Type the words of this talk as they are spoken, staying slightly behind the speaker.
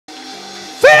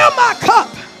my cup.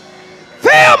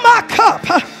 Fill my cup.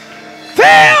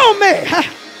 Fill me.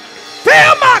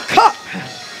 Fill my cup.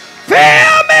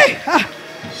 Fill me.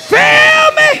 Fill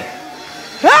me.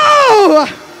 Oh.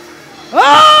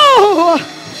 Oh.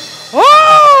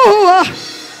 Oh.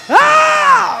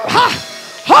 Oh.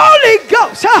 Holy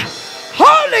Ghost.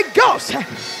 Holy Ghost.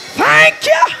 Thank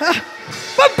you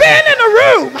for being in the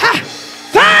room.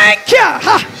 Thank you.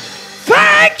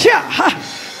 Thank you.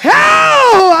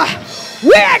 Oh,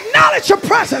 we acknowledge your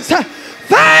presence.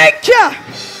 Thank you.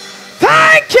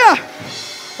 Thank you.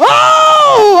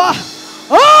 Oh,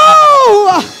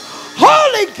 oh,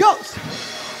 Holy Ghost.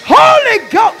 Holy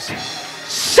Ghost.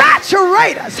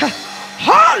 Saturate us.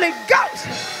 Holy Ghost.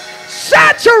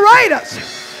 Saturate us.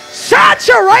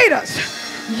 Saturate us.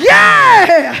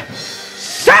 Yeah.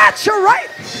 Saturate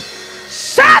us.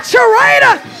 Saturate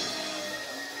us.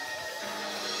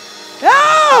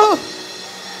 Oh.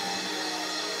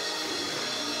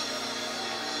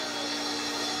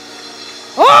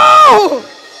 Oh.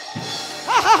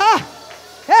 Ha ha ha.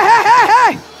 Hey, hey, hey,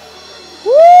 hey.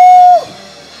 Woo.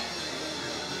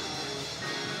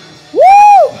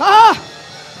 Woo. Ha.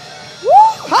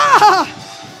 Woo. Ha.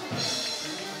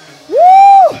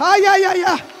 Woo. Ha, yeah, yeah,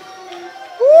 yeah.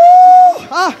 Woo.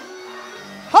 Ha.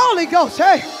 Holy Ghost,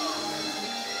 hey.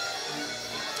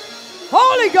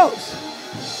 Holy Ghost.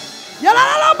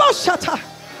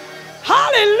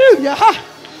 Hallelujah.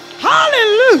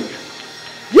 Hallelujah.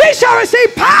 Ye shall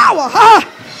receive power.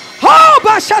 Oh,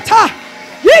 Bashata.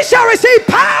 Ye shall receive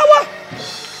power.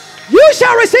 You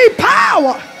shall receive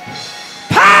power.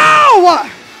 Power.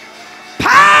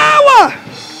 Power.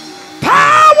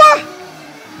 Power.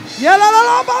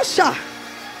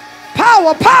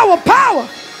 Power, power, power.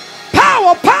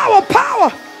 Power, power,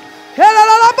 power.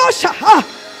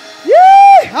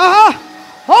 Yeah.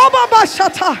 Oh, Baba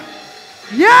Shata.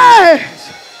 Yes.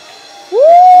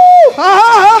 Woo.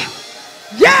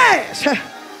 Yes.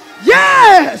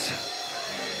 Yes.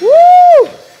 Woo.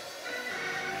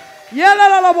 Yeah, la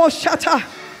la la shata.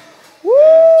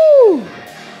 Woo.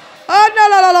 La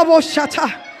la la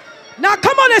shata. Now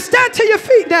come on and stand to your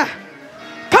feet now.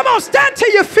 Come on, stand to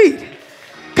your feet.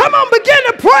 Come on, begin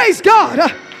to praise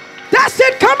God. That's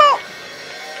it. Come on.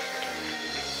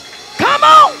 Come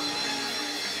on.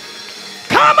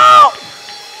 Come on.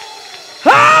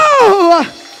 Oh.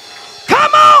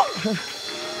 Come on.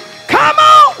 Come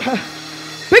on.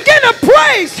 Begin to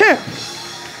praise him.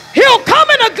 He'll come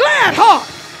in a glad heart.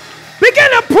 Begin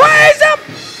to praise him.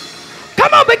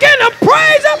 Come on, begin to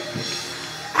praise him.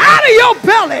 Out of your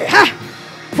belly.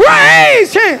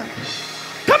 Praise him.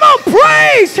 Come on,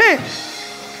 praise him.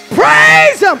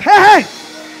 Praise him. Hey, hey.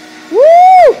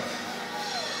 Woo.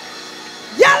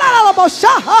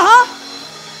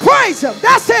 Praise him.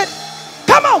 That's it.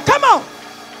 Come on, come on.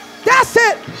 That's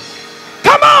it.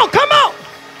 Come on, come on.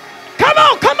 Come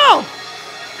on, come on.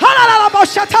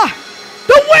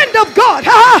 The wind of God.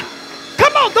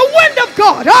 Come on, the wind of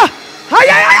God. The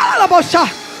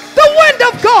wind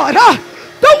of God.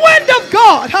 The wind of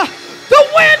God.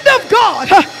 The wind of God.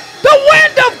 The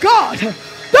wind of God.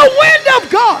 The wind of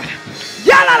God.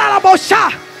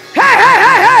 Hey, hey,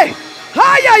 hey, hey.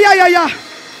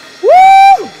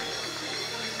 Woo.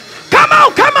 Come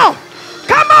on, come on.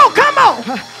 Come on, come on.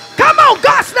 Come on,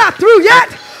 God's not through yet.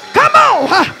 Come on.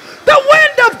 The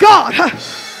wind of God.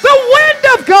 The wind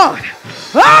of God.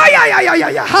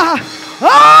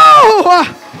 Oh.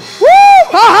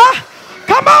 Woo.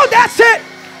 Come on, that's it.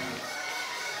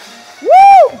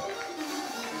 Woo.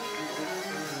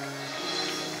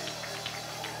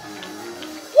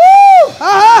 Woo.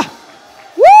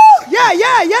 Woo. Yeah,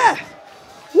 yeah, yeah.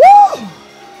 Woo.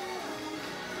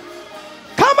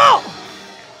 Come on.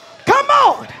 Come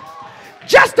on.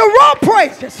 Just the raw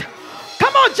praises.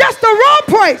 Come on, just the raw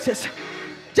praises.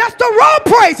 Just the raw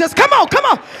praises. Come on, come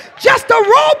on. Just the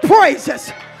raw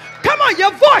praises. Come on,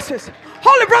 your voices.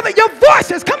 Holy brother, your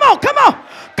voices. Come on, come on.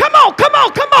 Come on, come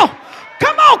on, come on.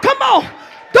 Come on, come on.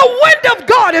 The wind of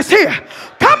God is here.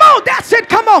 Come on, that's it.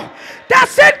 Come on.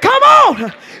 That's it. Come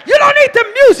on. You don't need the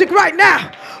music right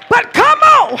now. But come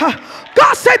on.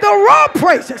 God said the raw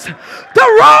praises.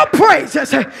 The raw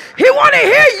praises. He want to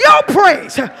hear your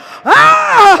praise.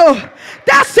 Oh,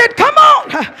 that's it. Come on.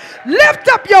 Lift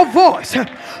up your voice.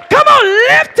 Come on,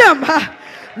 lift him.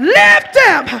 Lift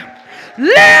him.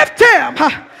 Lift him.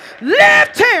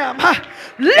 Lift him.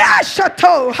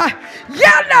 Lashato.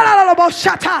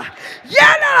 Yanalabashata.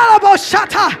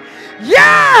 Yanalabashata.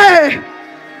 Yeah.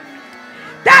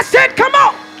 That's it. Come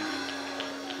on.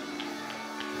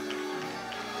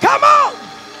 Come on.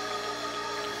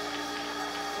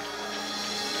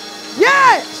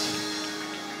 Yes.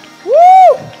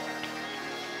 Woo.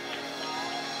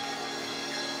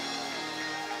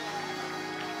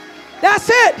 That's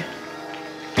it.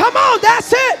 Come on,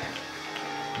 that's it.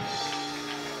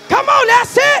 Come on,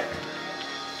 that's it.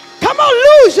 Come on,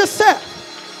 lose yourself.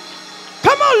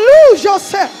 Come on, lose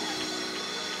yourself.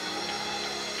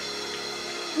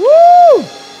 Woo!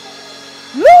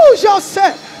 Lose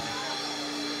yourself.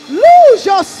 Lose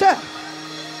yourself.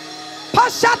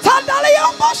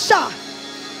 Pashatandaliyobosha.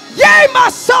 Yea, my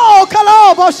soul,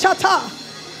 kaloboshata.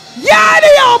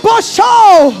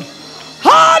 Yadiobosho.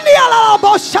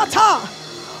 Hanialaboshata.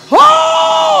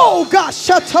 Oh, God,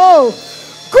 chateau.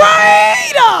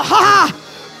 Greater,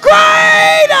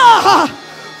 greater,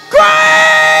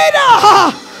 greater,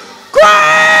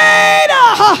 greater.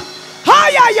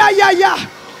 Ya.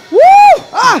 Woo!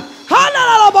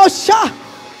 Hanalabosha.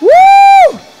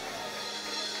 Woo!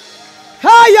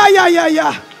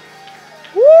 Ya.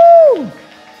 Woo!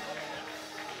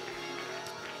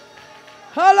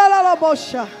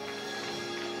 Halalabosha.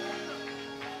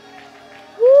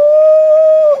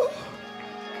 Woo!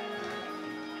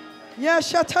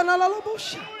 Yes,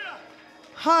 shatanalabosha.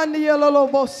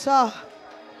 Haniyalalobosa.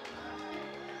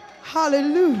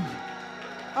 Hallelujah.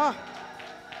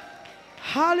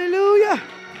 Hallelujah.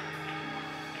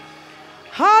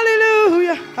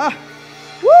 Hallelujah.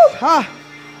 Woo.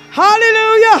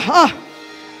 Hallelujah.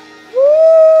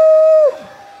 Woo.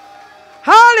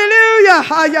 Hallelujah.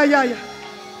 Yeah.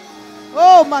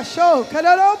 Oh, my soul.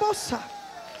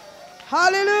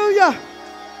 Hallelujah.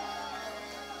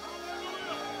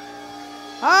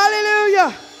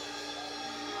 Hallelujah.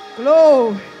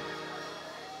 Glory.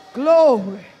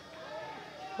 Glory.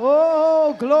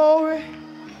 Oh, glory.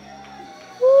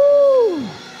 Woo.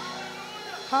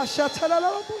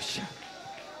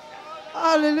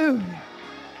 Hallelujah.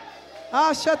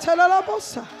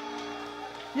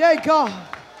 Yea, God.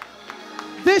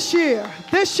 This year,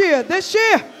 save. This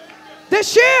year.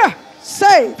 This year.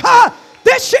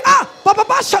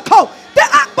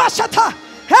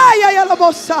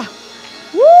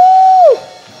 Woo!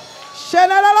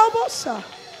 Shenalabosa.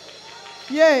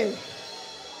 Yay.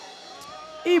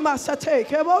 Imasate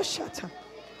keboshata.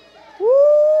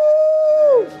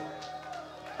 Woo!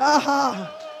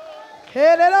 Aha.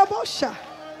 Helelabosha.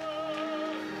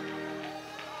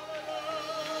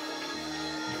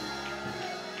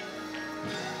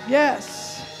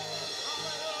 Yes.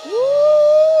 Woo!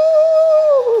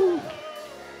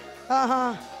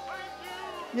 Aha.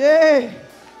 Yay.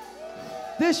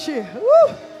 This year.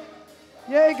 Woo!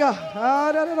 Yay, God.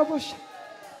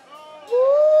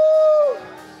 Woo!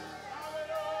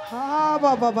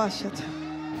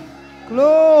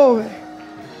 Glory.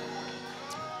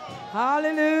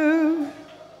 Hallelujah.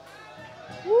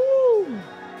 Woo!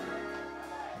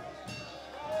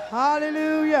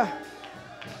 Hallelujah.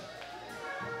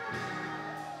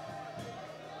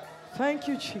 Thank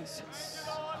you, Jesus.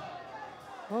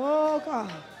 Oh,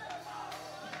 God.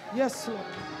 Yes, Lord.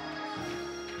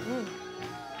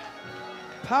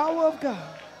 Power of God.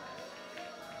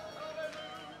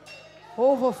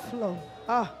 Overflow.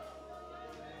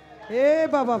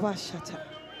 Baba Shata.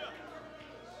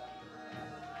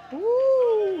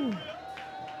 Ooh.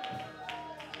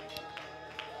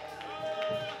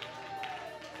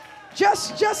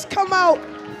 Just come out.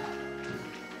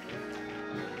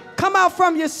 Come out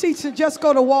from your seats and just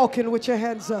go to walking with your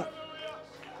hands up.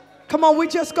 Come on, we're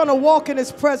just going to walk in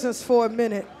His presence for a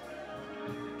minute.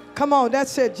 Come on,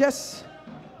 that's it. Just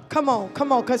come on,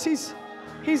 because he's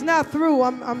not through.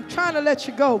 I'm trying to let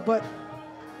you go, but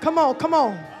come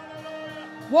on.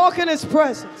 Walk in His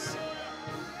presence.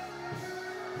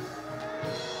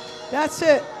 That's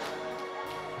it.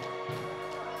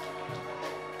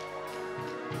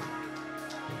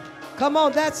 Come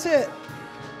on, that's it.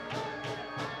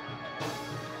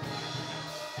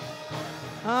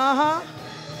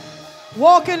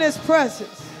 Walk in His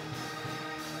presence.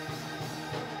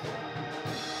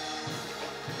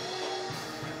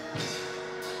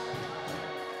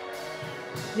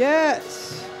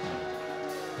 Yes.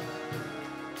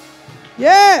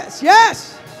 Yes.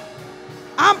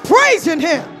 I'm praising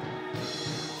Him.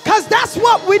 Because that's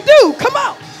what we do. Come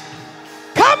on.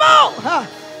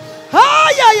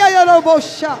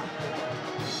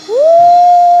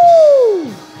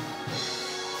 Woo.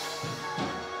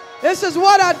 This is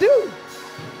what I do.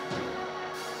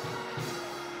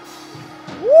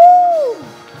 Woo.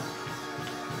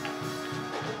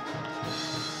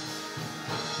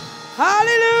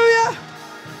 Hallelujah.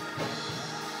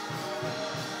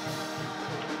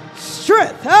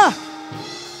 Strength,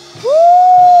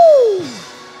 Woo.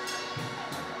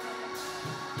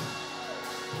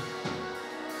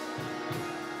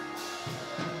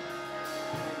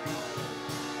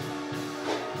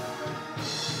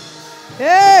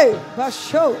 Hey,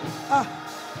 Basho.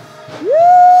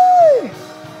 Woo!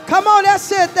 Come on,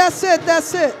 that's it, that's it,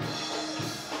 that's it.